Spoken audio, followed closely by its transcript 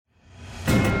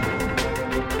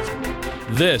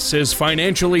This is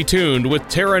Financially Tuned with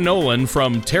Tara Nolan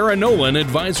from Tara Nolan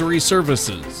Advisory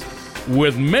Services.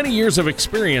 With many years of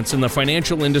experience in the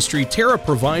financial industry, Tara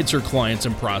provides her clients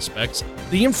and prospects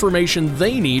the information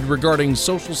they need regarding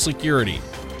Social Security,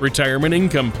 retirement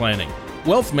income planning,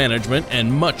 wealth management,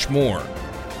 and much more.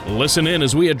 Listen in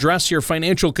as we address your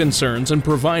financial concerns and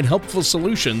provide helpful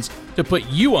solutions to put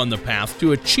you on the path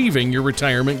to achieving your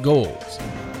retirement goals.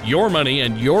 Your money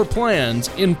and your plans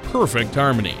in perfect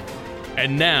harmony.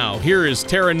 And now, here is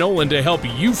Tara Nolan to help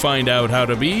you find out how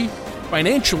to be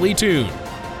financially tuned.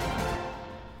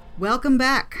 Welcome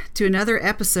back to another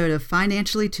episode of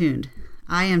Financially Tuned.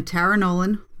 I am Tara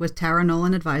Nolan with Tara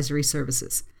Nolan Advisory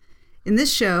Services. In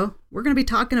this show, we're going to be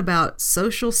talking about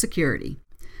Social Security.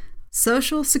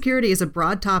 Social Security is a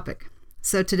broad topic,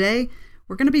 so today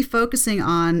we're going to be focusing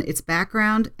on its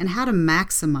background and how to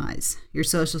maximize your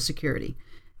Social Security.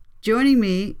 Joining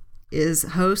me is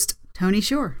host Tony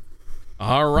Shore.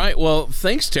 All right. Well,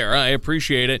 thanks, Tara. I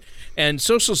appreciate it. And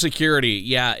Social Security,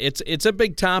 yeah, it's a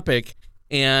big topic.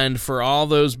 And for all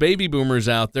those baby boomers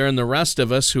out there and the rest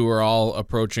of us who are all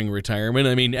approaching retirement,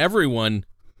 I mean, everyone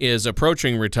is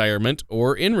approaching retirement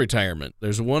or in retirement.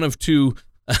 There's one of two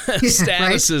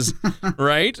statuses,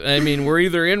 right? I mean, we're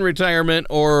either in retirement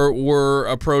or we're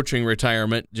approaching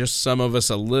retirement, just some of us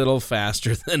a little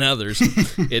faster than others.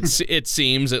 It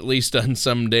seems, at least on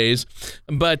some days.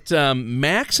 But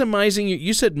maximizing,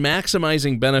 you said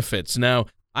maximizing benefits. Now,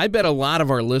 I bet a lot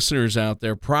of our listeners out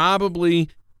there probably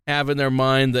have in their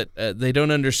mind that they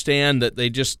don't understand that they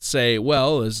just say,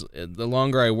 well, as the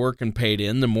longer I work and paid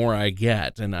in, the more I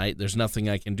get, and there's nothing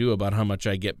I can do about how much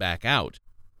I get back out.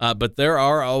 But there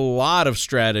are a lot of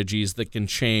strategies that can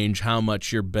change how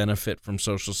much your benefit from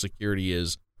Social Security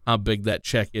is, how big that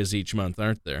check is each month,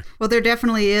 aren't there? Well, there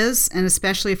definitely is, and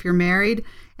especially if you're married.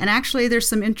 And actually, there's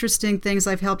some interesting things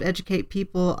I've helped educate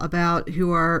people about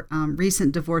who are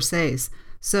recent divorcees.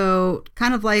 So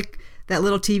kind of like that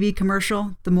little TV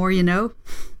commercial, the more you know,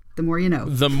 the more you know.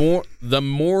 The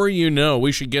more you know.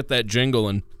 We should get that jingle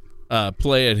and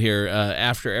play it here.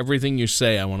 After everything you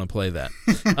say, I want to play that.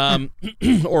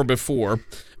 Or before.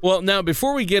 Well, now,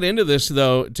 before we get into this,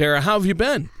 though, Tara, how have you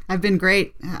been? I've been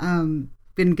great.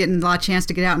 Been getting a lot of chance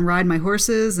to get out and ride my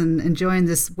horses and enjoying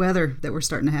this weather that we're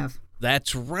starting to have.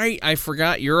 That's right. I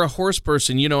forgot you're a horse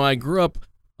person. You know, I grew up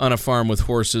on a farm with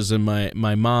horses, and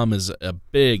my mom is a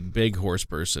big horse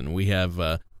person. We have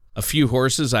a few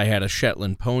horses. I had a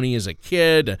Shetland pony as a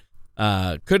kid.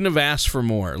 Couldn't have asked for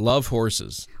more. Love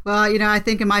horses. Well, you know, I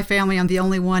think in my family, I'm the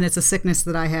only one. It's a sickness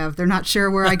that I have. They're not sure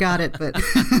where I got it, but.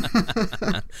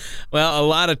 Well, a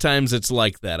lot of times it's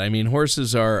like that. I mean,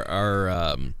 horses aren't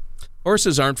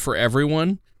for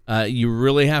everyone. You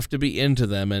really have to be into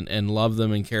them and love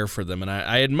them and care for them. And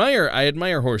I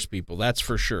admire horse people. That's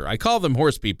for sure. I call them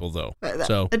horse people, though.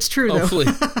 So that's true. Hopefully,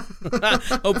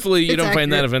 hopefully you don't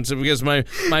find that offensive, because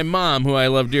my mom, who I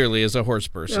love dearly, is a horse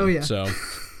person. Oh yeah. So,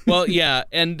 well, yeah.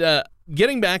 And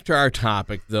getting back to our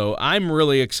topic, though, I'm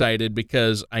really excited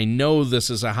because I know this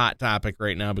is a hot topic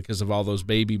right now because of all those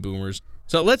baby boomers.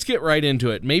 So let's get right into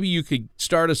it. Maybe you could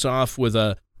start us off with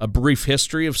a brief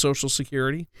history of Social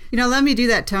Security? You know, let me do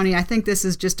that, Tony. I think this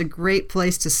is just a great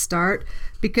place to start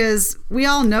because we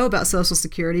all know about Social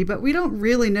Security, but we don't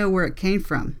really know where it came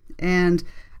from. And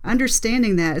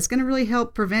understanding that is going to really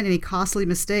help prevent any costly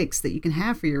mistakes that you can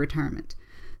have for your retirement.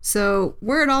 So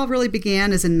where it all really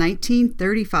began is in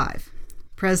 1935.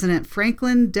 President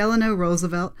Franklin Delano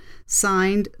Roosevelt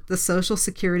signed the Social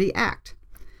Security Act.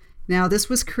 Now, this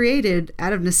was created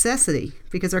out of necessity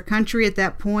because our country at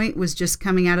that point was just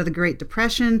coming out of the Great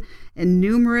Depression and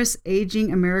numerous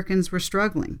aging Americans were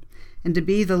struggling. And to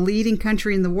be the leading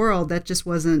country in the world, that just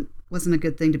wasn't a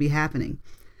good thing to be happening.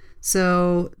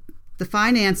 So the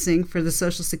financing for the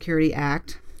Social Security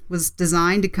Act was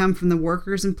designed to come from the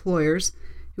workers' employers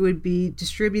who would be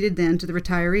distributed then to the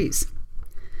retirees.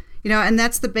 You know, and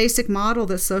that's the basic model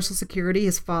that Social Security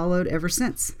has followed ever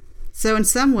since. So in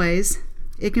some ways,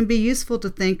 it can be useful to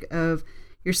think of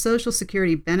your Social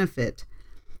Security benefit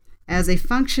as a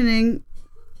functioning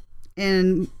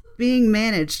and being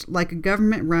managed like a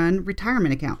government-run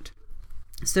retirement account.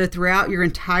 So throughout your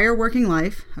entire working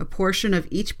life, a portion of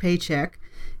each paycheck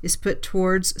is put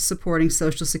towards supporting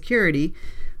Social Security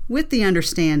with the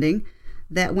understanding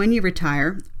that when you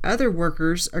retire, other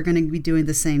workers are going to be doing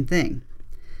the same thing.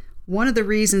 One of the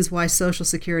reasons why Social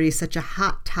Security is such a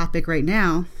hot topic right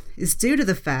now is due to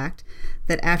the fact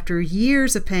that after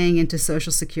years of paying into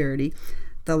Social Security,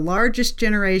 the largest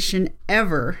generation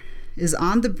ever is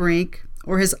on the brink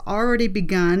or has already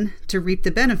begun to reap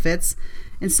the benefits.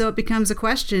 And so it becomes a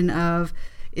question of,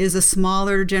 is a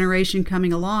smaller generation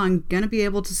coming along going to be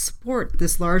able to support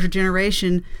this larger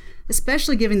generation,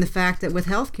 especially given the fact that with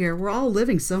healthcare, we're all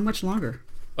living so much longer?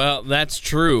 Well, that's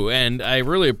true, and I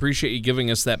really appreciate you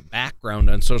giving us that background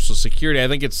on Social Security. I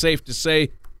think it's safe to say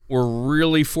we're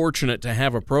really fortunate to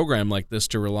have a program like this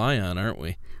to rely on, aren't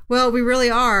we? Well, we really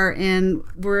are, and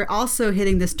we're also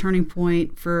hitting this turning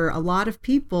point for a lot of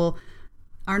people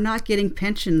are not getting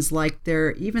pensions like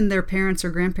even their parents or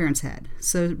grandparents had.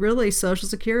 So really, Social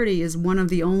Security is one of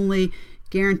the only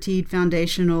guaranteed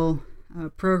foundational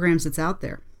programs that's out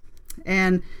there.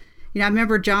 And I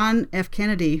remember John F.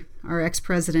 Kennedy, our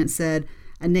ex-president, said,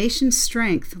 "A nation's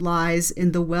strength lies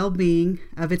in the well-being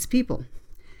of its people."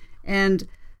 And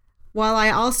while I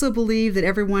also believe that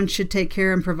everyone should take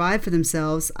care and provide for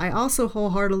themselves, I also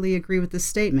wholeheartedly agree with this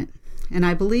statement. And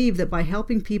I believe that by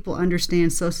helping people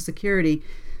understand Social Security,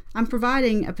 I'm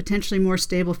providing a potentially more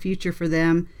stable future for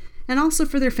them and also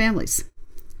for their families.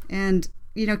 And,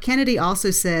 Kennedy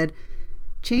also said,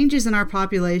 "Changes in our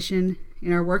population,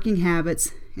 in our working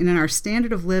habits, and in our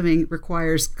standard of living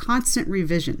requires constant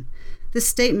revision." This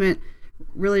statement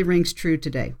really rings true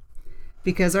today,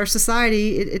 because our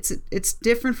society, it's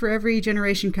different for every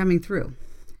generation coming through.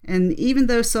 And even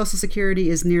though Social Security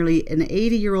is nearly an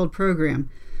 80-year-old program,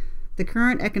 the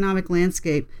current economic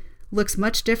landscape looks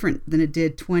much different than it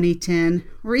did 20, 10,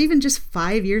 or even just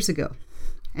 5 years ago.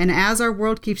 And as our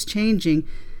world keeps changing,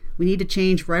 we need to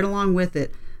change right along with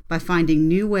it by finding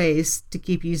new ways to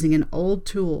keep using an old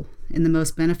tool in the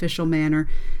most beneficial manner.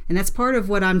 And that's part of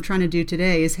what I'm trying to do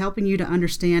today, is helping you to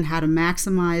understand how to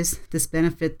maximize this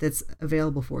benefit that's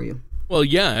available for you. Well,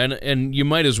 yeah, and you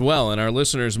might as well, and our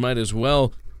listeners might as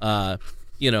well,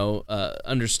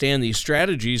 understand these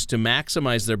strategies to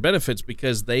maximize their benefits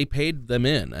because they paid them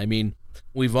in. I mean,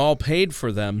 we've all paid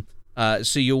for them,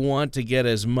 so you want to get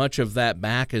as much of that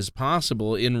back as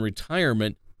possible in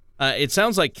retirement. It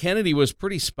sounds like Kennedy was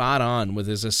pretty spot on with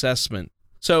his assessment.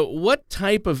 So what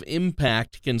type of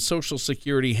impact can Social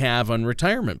Security have on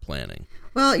retirement planning?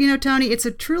 Well, Tony, it's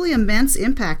a truly immense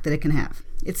impact that it can have.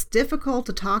 It's difficult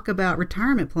to talk about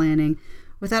retirement planning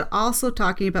without also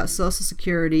talking about Social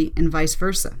Security and vice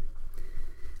versa.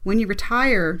 When you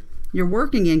retire, your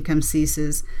working income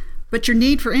ceases, but your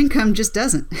need for income just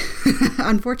doesn't,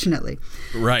 unfortunately.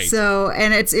 Right. So,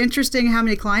 and it's interesting how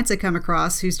many clients I come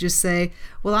across who just say,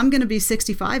 well, I'm going to be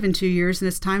 65 in 2 years and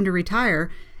it's time to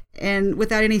retire, and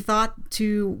without any thought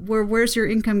to where's your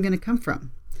income going to come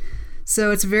from.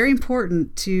 So it's very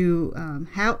important to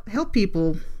help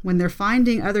people when they're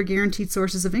finding other guaranteed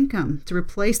sources of income to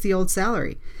replace the old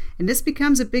salary. And this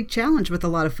becomes a big challenge with a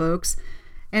lot of folks.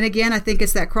 And again, I think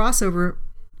it's that crossover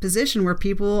position where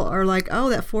people are like, oh,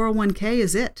 that 401k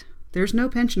is it. There's no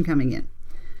pension coming in.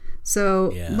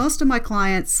 So Most of my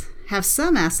clients have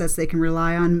some assets they can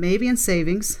rely on, maybe in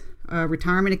savings, a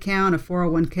retirement account, a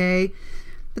 401k,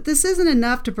 but this isn't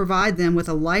enough to provide them with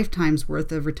a lifetime's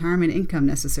worth of retirement income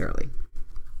necessarily.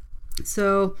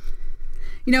 So,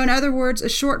 in other words, a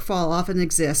shortfall often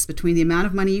exists between the amount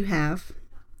of money you have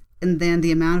and then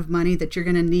the amount of money that you're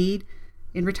going to need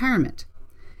in retirement.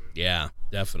 Yeah,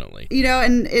 definitely.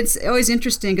 And it's always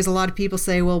interesting because a lot of people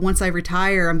say, well, once I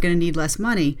retire, I'm going to need less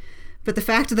money. But the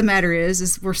fact of the matter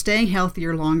is we're staying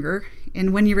healthier longer.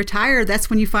 And when you retire, that's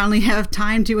when you finally have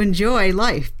time to enjoy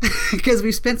life because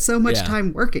we've spent so much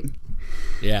time working.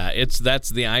 Yeah, that's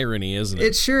the irony, isn't it?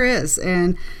 It sure is.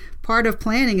 And part of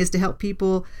planning is to help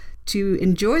people to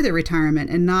enjoy their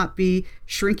retirement and not be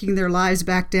shrinking their lives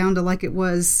back down to like it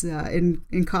was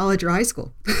in college or high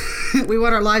school. We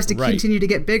want our lives to continue to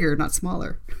get bigger, not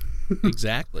smaller.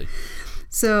 Exactly.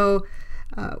 So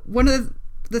one of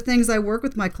the things I work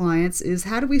with my clients is,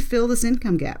 how do we fill this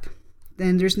income gap?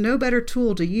 Then there's no better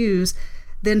tool to use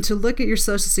than to look at your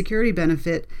Social Security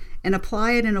benefit and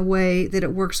apply it in a way that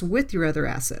it works with your other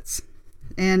assets.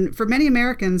 And for many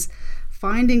Americans,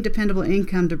 finding dependable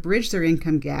income to bridge their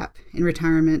income gap in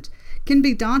retirement can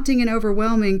be daunting and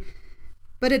overwhelming,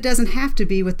 but it doesn't have to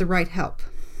be with the right help.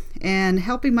 And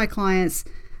helping my clients,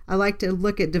 I like to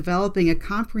look at developing a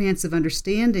comprehensive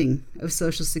understanding of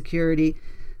Social Security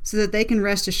so that they can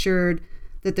rest assured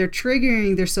that they're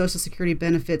triggering their Social Security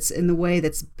benefits in the way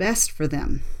that's best for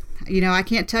them. I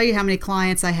can't tell you how many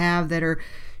clients I have that are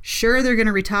sure they're going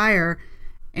to retire,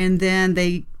 and then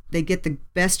they get the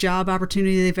best job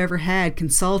opportunity they've ever had,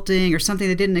 consulting or something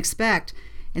they didn't expect,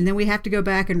 and then we have to go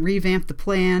back and revamp the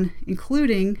plan,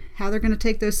 including how they're going to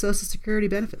take those Social Security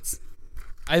benefits.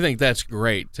 I think that's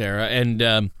great, Tara,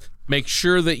 and make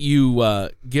sure that you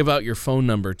give out your phone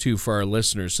number, too, for our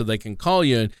listeners so they can call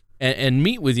you and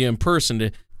meet with you in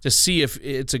person to see if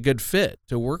it's a good fit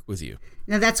to work with you.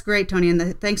 Now, that's great, Tony,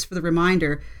 and thanks for the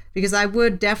reminder. because I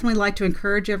would definitely like to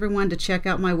encourage everyone to check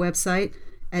out my website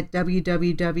at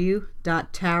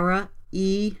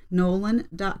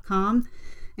www.taraenolan.com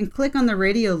and click on the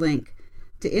radio link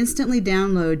to instantly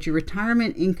download your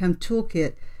Retirement Income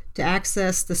Toolkit to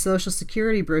access the Social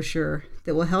Security brochure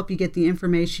that will help you get the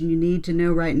information you need to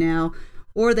know right now,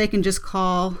 or they can just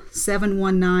call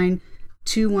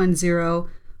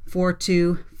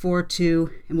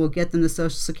 719-210-4242 and we'll get them the Social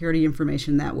Security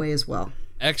information that way as well.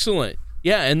 Excellent.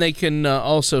 Yeah, and they can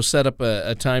also set up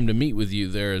a time to meet with you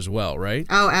there as well, right?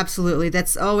 Oh, absolutely.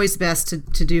 That's always best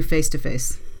to do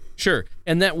face-to-face. Sure.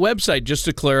 And that website, just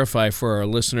to clarify for our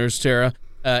listeners, Tara,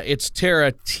 it's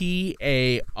Tara,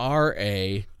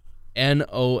 TARANOLAN,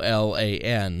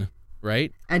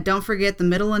 right? And don't forget the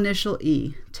middle initial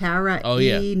E, Tara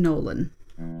E. Nolan.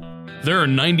 There are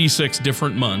 96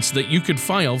 different months that you could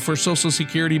file for Social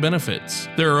Security benefits.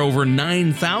 There are over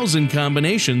 9,000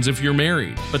 combinations if you're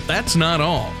married. But that's not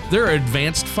all. There are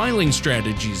advanced filing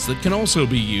strategies that can also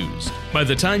be used. By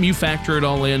the time you factor it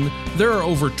all in, there are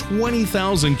over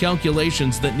 20,000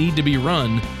 calculations that need to be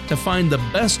run to find the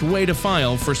best way to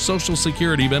file for Social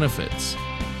Security benefits.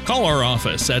 Call our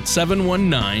office at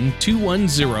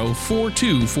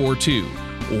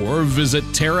 719-210-4242 or visit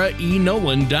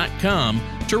taraenolan.com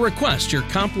to request your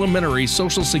complimentary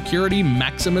Social Security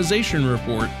Maximization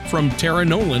Report from Tara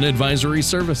Nolan Advisory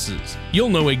Services. You'll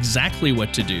know exactly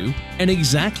what to do and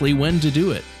exactly when to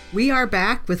do it. We are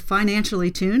back with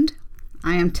Financially Tuned.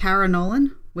 I am Tara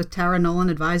Nolan with Tara Nolan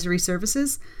Advisory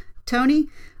Services. Tony,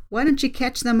 why don't you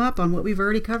catch them up on what we've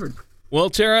already covered? Well,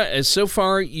 Tara, as so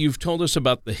far you've told us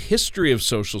about the history of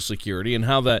Social Security and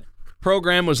how that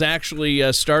program was actually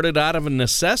started out of a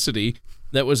necessity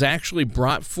that was actually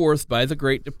brought forth by the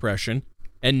Great Depression.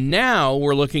 And now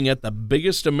we're looking at the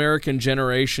biggest American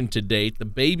generation to date, the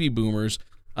baby boomers,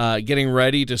 getting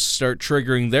ready to start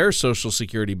triggering their Social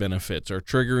Security benefits or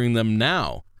triggering them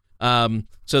now.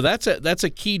 So that's a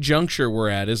key juncture we're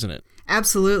at, isn't it?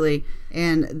 Absolutely.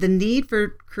 And the need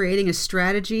for creating a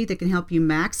strategy that can help you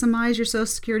maximize your Social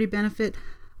Security benefit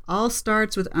all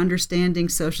starts with understanding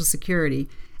Social Security.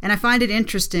 And I find it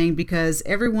interesting because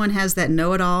everyone has that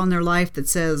know-it-all in their life that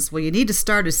says, well, you need to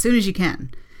start as soon as you can,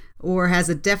 or has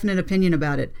a definite opinion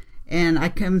about it. And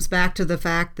it comes back to the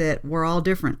fact that we're all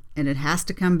different, and it has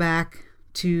to come back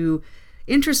to,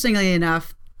 interestingly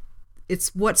enough,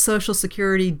 it's what Social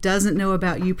Security doesn't know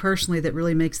about you personally that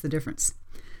really makes the difference.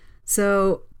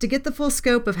 So to get the full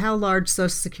scope of how large Social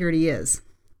Security is,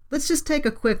 let's just take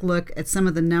a quick look at some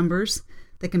of the numbers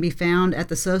that can be found at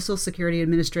the Social Security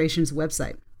Administration's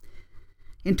website.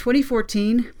 In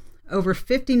 2014, over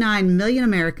 59 million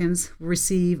Americans will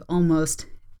receive almost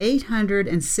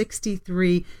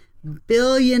 $863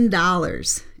 billion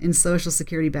in Social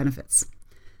Security benefits.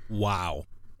 Wow.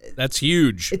 That's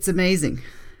huge. It's amazing.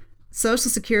 Social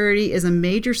Security is a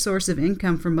major source of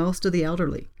income for most of the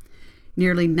elderly.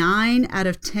 Nearly 9 out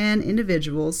of 10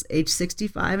 individuals aged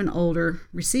 65 and older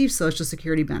receive Social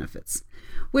Security benefits,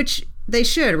 which they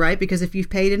should, right? Because if you've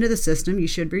paid into the system, you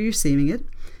should be receiving it.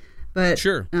 But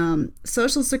sure.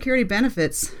 Social Security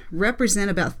benefits represent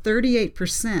about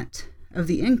 38% of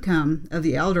the income of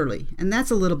the elderly, and that's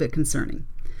a little bit concerning.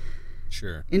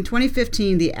 Sure. In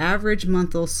 2015, the average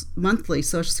monthly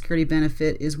Social Security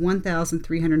benefit is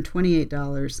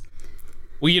 $1,328.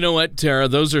 Well, you know what, Tara?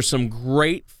 Those are some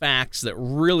great facts that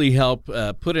really help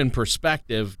put in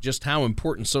perspective just how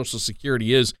important Social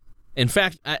Security is. In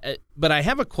fact, but I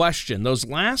have a question. Those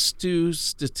last two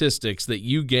statistics that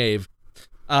you gave,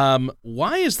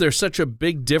 why is there such a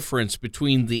big difference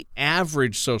between the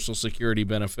average Social Security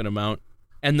benefit amount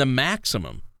and the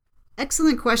maximum?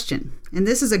 Excellent question. And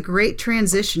this is a great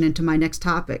transition into my next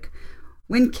topic.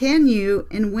 When can you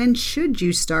and when should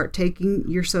you start taking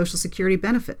your Social Security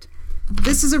benefit?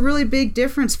 This is a really big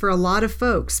difference for a lot of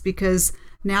folks because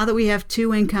now that we have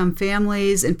two-income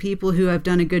families and people who have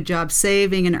done a good job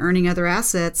saving and earning other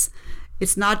assets,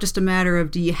 it's not just a matter of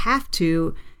do you have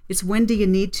to, it's when do you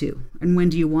need to and when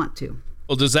do you want to.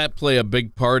 Well, does that play a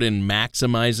big part in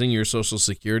maximizing your Social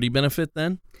Security benefit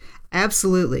then?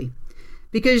 Absolutely.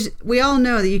 Because we all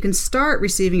know that you can start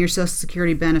receiving your Social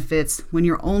Security benefits when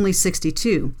you're only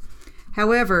 62.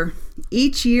 However,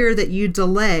 each year that you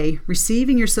delay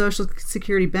receiving your Social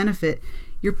Security benefit,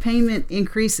 your payment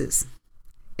increases.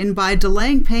 And by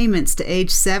delaying payments to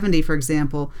age 70, for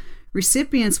example,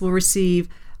 recipients will receive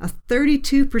a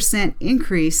 32%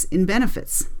 increase in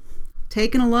benefits.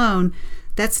 Taken alone,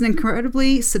 that's an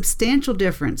incredibly substantial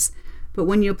difference. But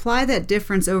when you apply that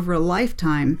difference over a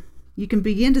lifetime, you can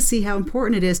begin to see how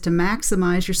important it is to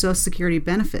maximize your Social Security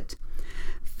benefit.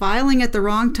 Filing at the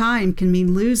wrong time can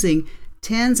mean losing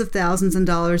tens of thousands of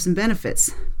dollars in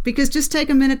benefits Because just take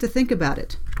a minute to think about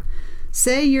it.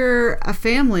 Say you're a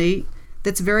family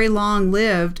that's very long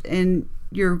lived and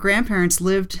your grandparents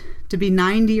lived to be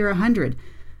 90 or 100.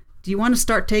 Do you want to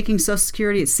start taking Social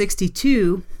Security at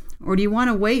 62, or do you want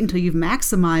to wait until you've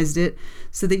maximized it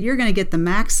so that you're going to get the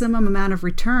maximum amount of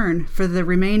return for the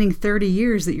remaining 30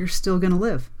 years that you're still going to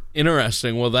live?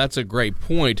 Interesting. Well, that's a great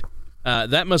point.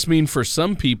 That must mean for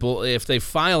some people, if they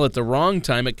file at the wrong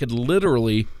time, it could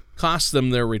literally cost them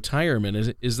their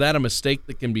retirement. Is that a mistake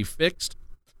that can be fixed?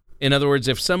 In other words,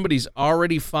 if somebody's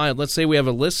already filed, let's say we have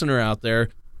a listener out there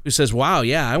who says, wow,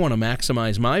 yeah, I want to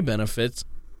maximize my benefits,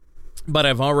 but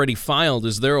I've already filed.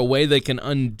 Is there a way they can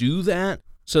undo that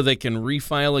so they can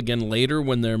refile again later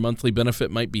when their monthly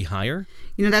benefit might be higher?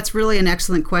 That's really an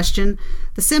excellent question.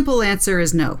 The simple answer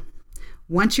is no.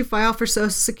 Once you file for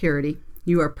Social Security,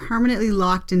 you are permanently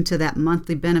locked into that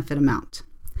monthly benefit amount.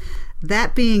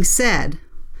 That being said,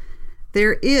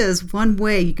 there is one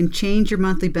way you can change your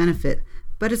monthly benefit,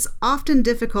 but it's often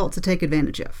difficult to take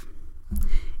advantage of.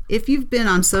 If you've been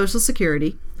on Social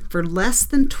Security for less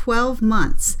than 12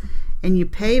 months and you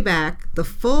pay back the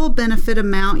full benefit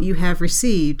amount you have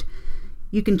received,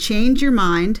 you can change your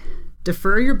mind,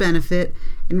 defer your benefit,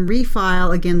 and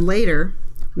refile again later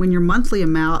when your monthly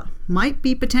amount might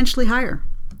be potentially higher.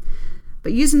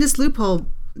 But using this loophole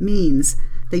means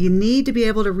that you need to be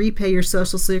able to repay your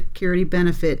Social Security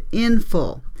benefit in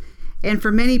full. And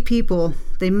for many people,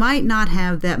 they might not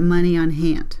have that money on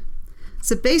hand.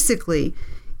 So basically,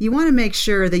 you want to make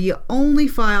sure that you only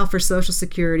file for Social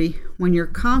Security when you're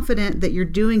confident that you're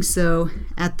doing so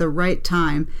at the right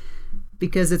time,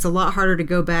 because it's a lot harder to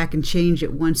go back and change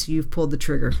it once you've pulled the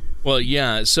trigger. Well,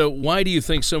 yeah. So why do you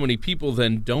think so many people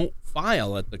then don't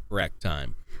file at the correct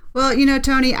time? Well,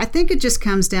 Tony, I think it just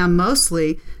comes down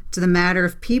mostly to the matter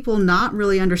of people not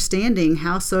really understanding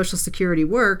how Social Security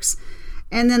works,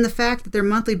 and then the fact that their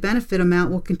monthly benefit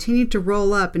amount will continue to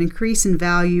roll up and increase in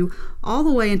value all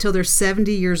the way until they're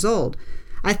 70 years old.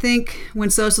 I think when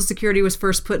Social Security was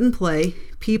first put in play,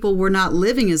 people were not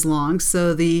living as long,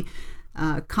 so the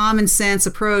common sense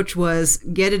approach was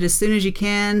get it as soon as you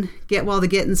can, get while the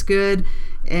getting's good,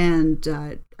 and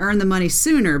earn the money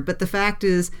sooner. But the fact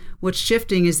is, what's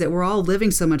shifting is that we're all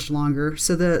living so much longer,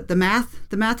 so the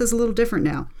math is a little different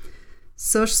now.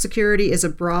 Social Security is a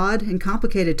broad and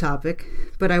complicated topic,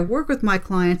 but I work with my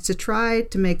clients to try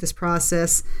to make this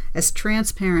process as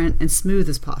transparent and smooth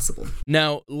as possible.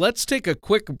 Now, let's take a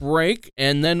quick break,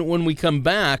 and then when we come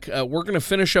back, we're going to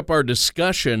finish up our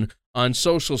discussion on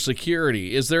Social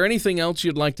Security. Is there anything else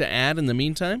you'd like to add in the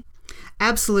meantime?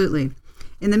 Absolutely.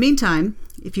 In the meantime,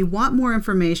 if you want more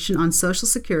information on Social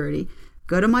Security,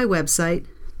 go to my website,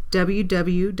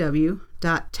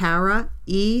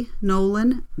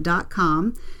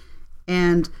 www.taraenolan.com,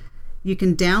 and you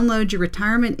can download your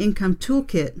Retirement Income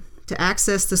Toolkit to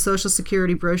access the Social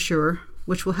Security brochure,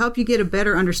 which will help you get a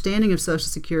better understanding of Social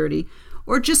Security,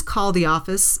 or just call the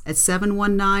office at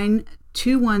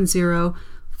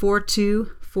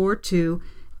 719-210-4242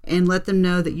 and let them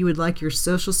know that you would like your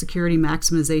Social Security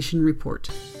maximization report.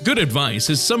 Good advice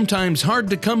is sometimes hard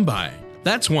to come by.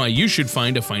 That's why you should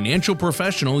find a financial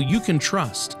professional you can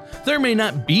trust. There may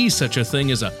not be such a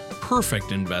thing as a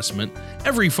perfect investment.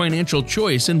 Every financial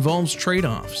choice involves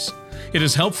trade-offs. It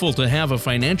is helpful to have a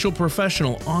financial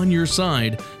professional on your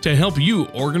side to help you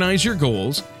organize your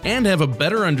goals and have a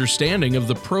better understanding of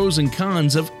the pros and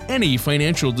cons of any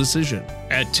financial decision.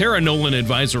 At Tara Nolan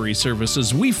Advisory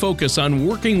Services, we focus on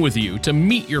working with you to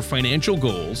meet your financial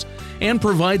goals and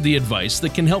provide the advice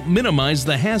that can help minimize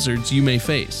the hazards you may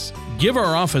face. Give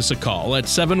our office a call at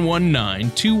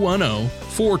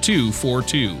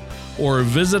 719-210-4242 or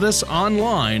visit us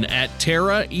online at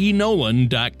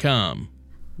taraenolan.com.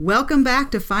 Welcome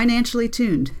back to Financially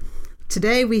Tuned.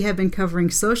 Today we have been covering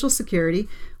Social Security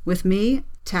with me,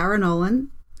 Tara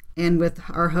Nolan, and with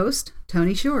our host,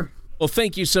 Tony Shore. Well,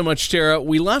 thank you so much, Tara.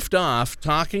 We left off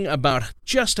talking about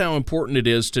just how important it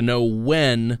is to know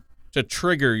when to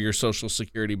trigger your Social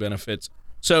Security benefits.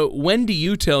 So when do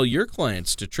you tell your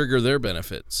clients to trigger their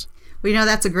benefits? Well,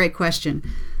 that's a great question.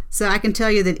 So I can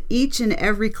tell you that each and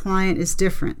every client is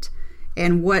different.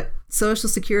 And what Social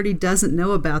Security doesn't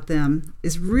know about them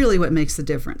is really what makes the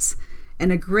difference.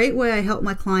 And a great way I help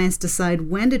my clients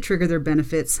decide when to trigger their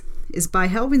benefits is by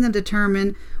helping them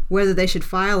determine whether they should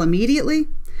file immediately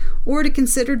or to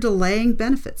consider delaying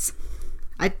benefits.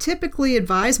 I typically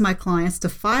advise my clients to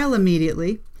file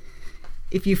immediately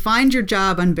if you find your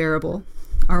job unbearable,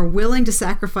 are willing to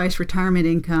sacrifice retirement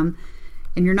income,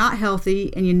 and you're not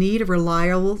healthy and you need a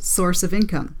reliable source of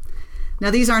income. Now,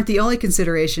 these aren't the only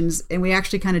considerations, and we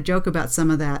actually kind of joke about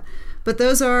some of that, but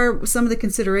those are some of the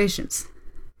considerations.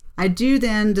 I do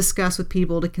then discuss with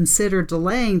people to consider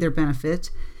delaying their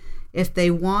benefit if they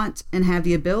want and have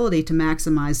the ability to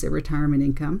maximize their retirement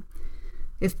income,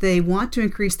 if they want to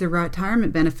increase their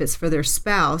retirement benefits for their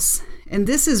spouse. And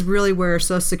this is really where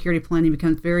Social Security planning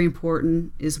becomes very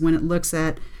important, is when it looks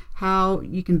at how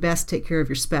you can best take care of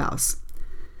your spouse.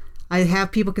 I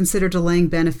have people consider delaying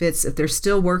benefits if they're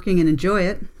still working and enjoy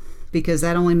it, because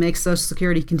that only makes Social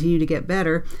Security continue to get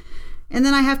better. And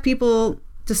then I have people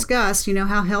discuss,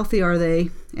 how healthy are they,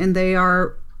 and they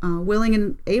are willing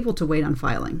and able to wait on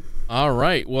filing. All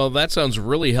right. Well, that sounds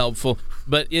really helpful.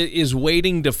 But is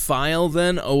waiting to file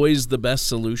then always the best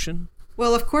solution?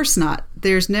 Well, of course not.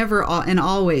 There's never and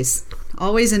always.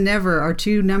 Always and never are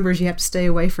two numbers you have to stay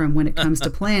away from when it comes to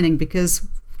planning, because,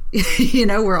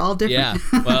 we're all different.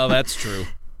 Yeah, well, that's true.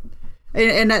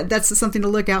 And that's something to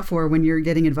look out for when you're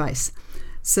getting advice.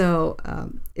 So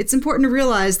it's important to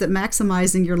realize that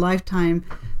maximizing your lifetime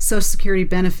Social Security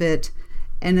benefit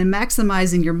and then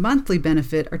maximizing your monthly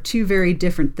benefit are two very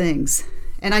different things.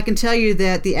 And I can tell you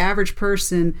that the average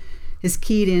person is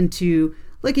keyed into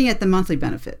looking at the monthly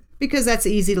benefit, because that's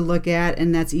easy to look at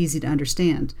and that's easy to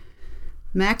understand.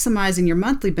 Maximizing your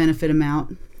monthly benefit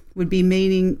amount would be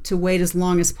meaning to wait as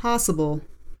long as possible,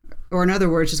 or in other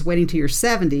words, just waiting till you're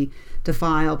 70 to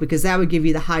file, because that would give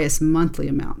you the highest monthly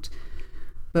amount.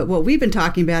 But what we've been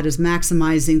talking about is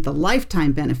maximizing the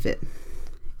lifetime benefit.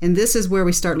 And this is where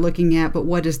we start looking at, but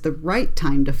what is the right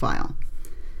time to file?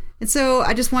 And so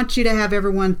I just want you to have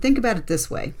everyone think about it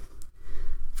this way.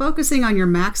 Focusing on your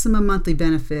maximum monthly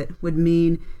benefit would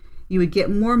mean you would get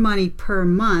more money per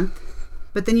month,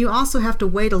 but then you also have to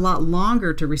wait a lot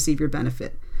longer to receive your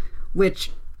benefit,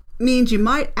 which means you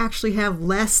might actually have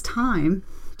less time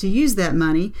to use that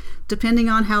money depending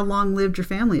on how long-lived your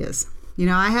family is.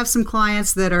 I have some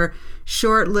clients that are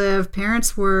short-lived.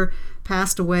 Parents were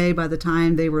passed away by the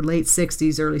time they were late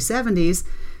 60s, early 70s,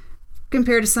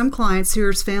 compared to some clients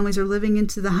whose families are living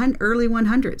into the early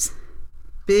 100s.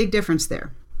 Big difference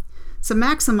there. So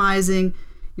maximizing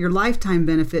your lifetime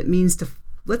benefit means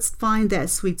let's find that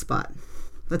sweet spot.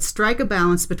 Let's strike a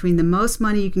balance between the most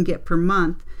money you can get per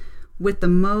month with the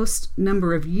most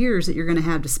number of years that you're going to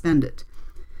have to spend it.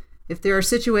 If there are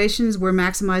situations where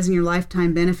maximizing your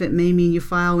lifetime benefit may mean you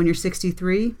file when you're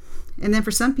 63, and then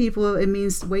for some people it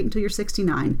means wait until you're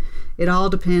 69. It all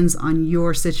depends on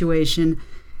your situation,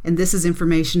 and this is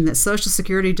information that Social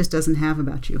Security just doesn't have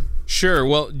about you. Sure.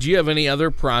 Well, do you have any other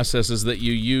processes that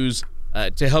you use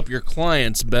to help your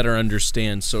clients better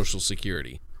understand Social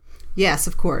Security? Yes,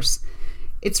 of course.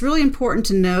 It's really important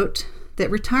to note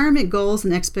that retirement goals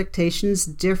and expectations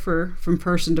differ from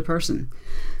person to person.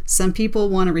 Some people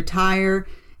want to retire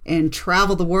and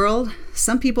travel the world.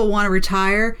 Some people want to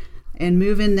retire and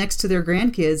move in next to their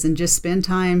grandkids and just spend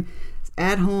time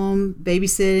at home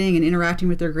babysitting and interacting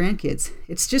with their grandkids.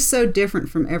 It's just so different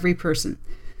from every person.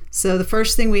 So the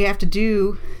first thing we have to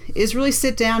do is really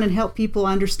sit down and help people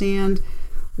understand,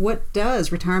 what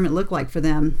does retirement look like for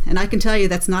them? And I can tell you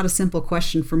that's not a simple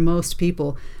question for most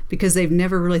people, because they've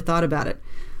never really thought about it.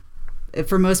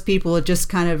 For most people, it just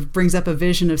kind of brings up a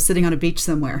vision of sitting on a beach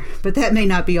somewhere, but that may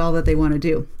not be all that they want to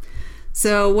do.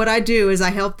 So what I do is I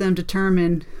help them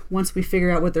determine, once we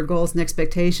figure out what their goals and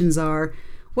expectations are,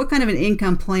 what kind of an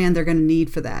income plan they're going to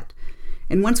need for that.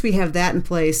 And once we have that in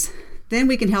place, then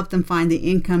we can help them find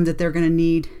the income that they're going to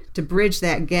need to bridge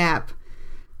that gap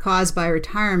caused by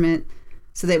retirement,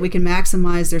 so that we can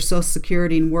maximize their Social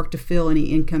Security and work to fill any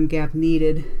income gap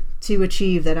needed to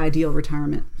achieve that ideal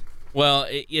retirement. Well,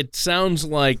 it sounds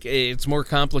like it's more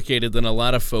complicated than a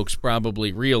lot of folks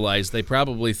probably realize. They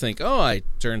probably think, I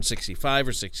turned 65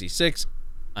 or 66.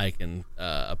 I can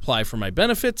apply for my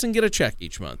benefits and get a check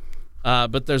each month.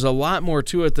 But there's a lot more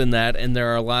to it than that, and there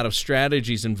are a lot of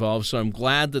strategies involved. So I'm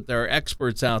glad that there are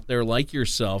experts out there like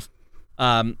yourself.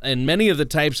 And many of the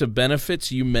types of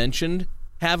benefits you mentioned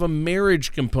have a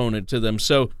marriage component to them.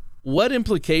 So what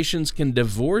implications can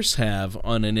divorce have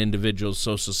on an individual's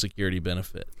Social Security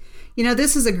benefit?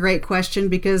 This is a great question,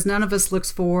 because none of us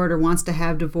looks forward or wants to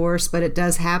have divorce, but it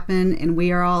does happen, and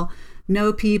we are all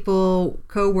know people,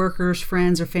 co-workers,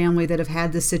 friends, or family that have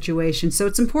had this situation. So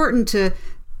it's important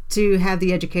to have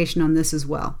the education on this as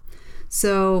well.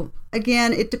 So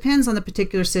again, it depends on the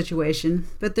particular situation,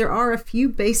 but there are a few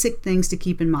basic things to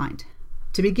keep in mind.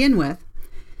 To begin with,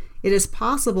 it is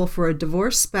possible for a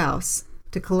divorced spouse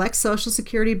to collect Social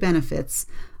Security benefits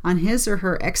on his or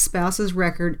her ex-spouse's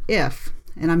record if,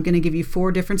 and I'm going to give you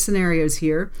 4 different scenarios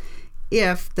here,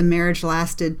 if the marriage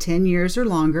lasted 10 years or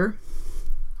longer,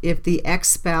 if the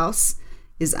ex-spouse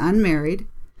is unmarried,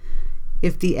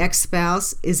 if the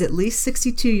ex-spouse is at least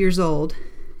 62 years old,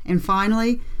 and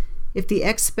finally, if the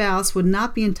ex-spouse would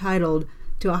not be entitled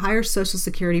to a higher Social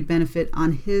Security benefit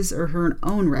on his or her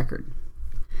own record.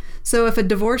 So if a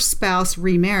divorced spouse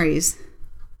remarries,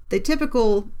 they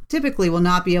typically will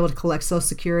not be able to collect Social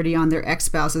Security on their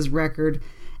ex-spouse's record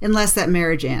unless that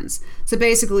marriage ends. So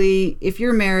basically, if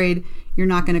you're married, you're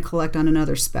not going to collect on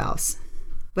another spouse.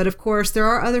 But of course, there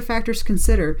are other factors to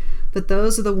consider, but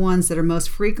those are the ones that are most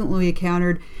frequently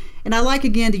encountered. And I like,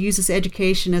 again, to use this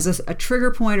education as a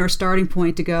trigger point or starting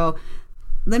point to go,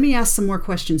 let me ask some more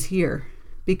questions here,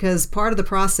 because part of the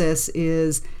process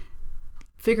is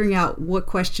figuring out what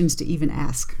questions to even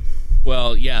ask.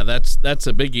 Well, yeah, that's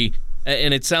a biggie.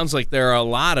 And it sounds like there are a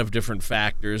lot of different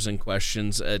factors and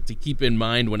questions to keep in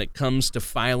mind when it comes to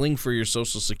filing for your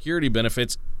Social Security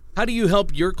benefits. How do you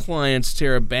help your clients,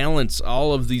 Tara, balance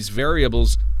all of these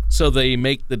variables so they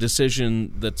make the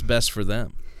decision that's best for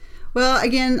them? Well,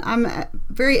 again, I'm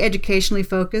very educationally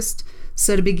focused.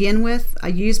 So to begin with, I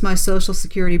use my Social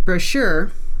Security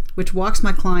brochure, which walks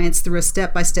my clients through a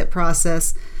step-by-step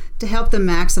process to help them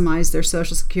maximize their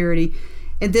Social Security.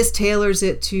 And this tailors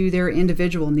it to their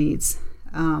individual needs.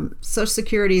 Social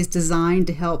Security is designed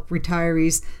to help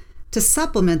retirees to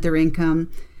supplement their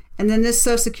income. And then this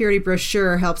Social Security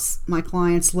brochure helps my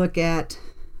clients look at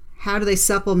how do they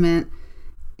supplement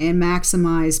and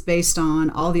maximize based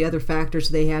on all the other factors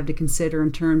they have to consider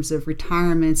in terms of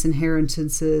retirements,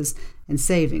 inheritances, and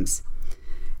savings.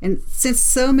 And since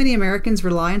so many Americans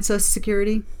rely on Social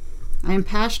Security, I am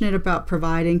passionate about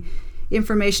providing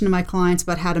information to my clients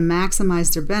about how to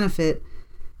maximize their benefit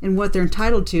and what they're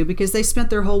entitled to, because they spent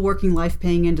their whole working life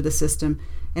paying into the system,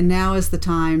 and now is the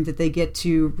time that they get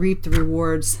to reap the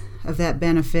rewards of that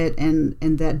benefit and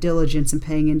that diligence in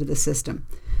paying into the system.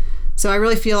 So I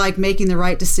really feel like making the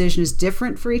right decision is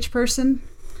different for each person,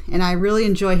 and I really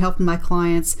enjoy helping my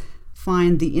clients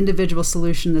find the individual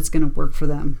solution that's going to work for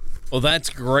them. Well, that's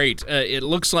great. It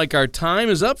looks like our time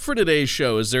is up for today's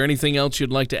show. Is there anything else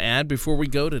you'd like to add before we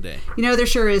go today? There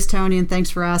sure is, Tony, and thanks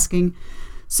for asking.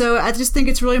 So I just think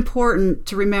it's really important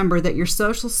to remember that your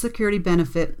Social Security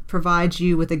benefit provides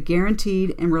you with a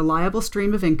guaranteed and reliable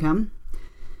stream of income.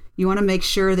 You want to make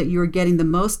sure that you are getting the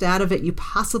most out of it you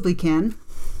possibly can.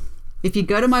 If you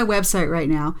go to my website right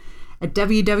now at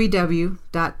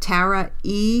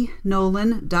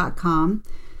www.taraenolan.com,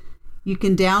 you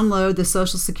can download the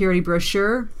Social Security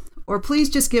brochure, or please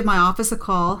just give my office a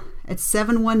call at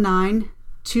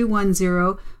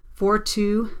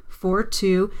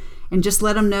 719-210-4242 and just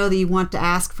let them know that you want to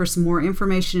ask for some more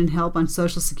information and help on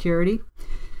Social Security.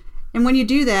 And when you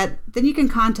do that, then you can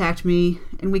contact me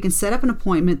and we can set up an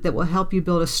appointment that will help you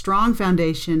build a strong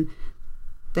foundation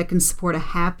that can support a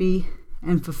happy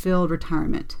and fulfilled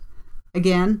retirement.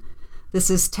 Again,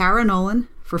 this is Tara Nolan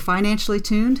for Financially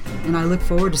Tuned, and I look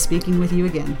forward to speaking with you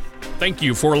again. Thank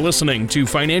you for listening to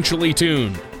Financially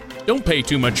Tuned. Don't pay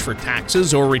too much for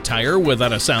taxes or retire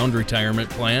without a sound retirement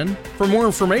plan. For more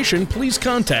information, please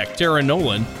contact Tara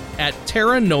Nolan at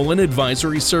Tara Nolan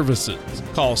Advisory Services.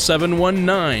 Call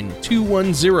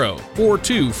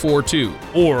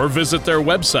 719-210-4242 or visit their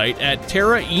website at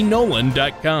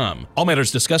taraenolan.com. All matters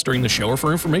discussed during the show are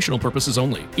for informational purposes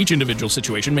only. Each individual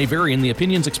situation may vary and the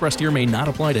opinions expressed here may not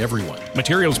apply to everyone.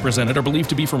 Materials presented are believed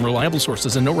to be from reliable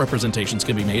sources and no representations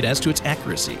can be made as to its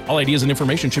accuracy. All ideas and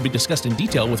information should be discussed in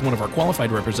detail with one of our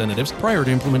qualified representatives prior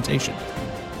to implementation.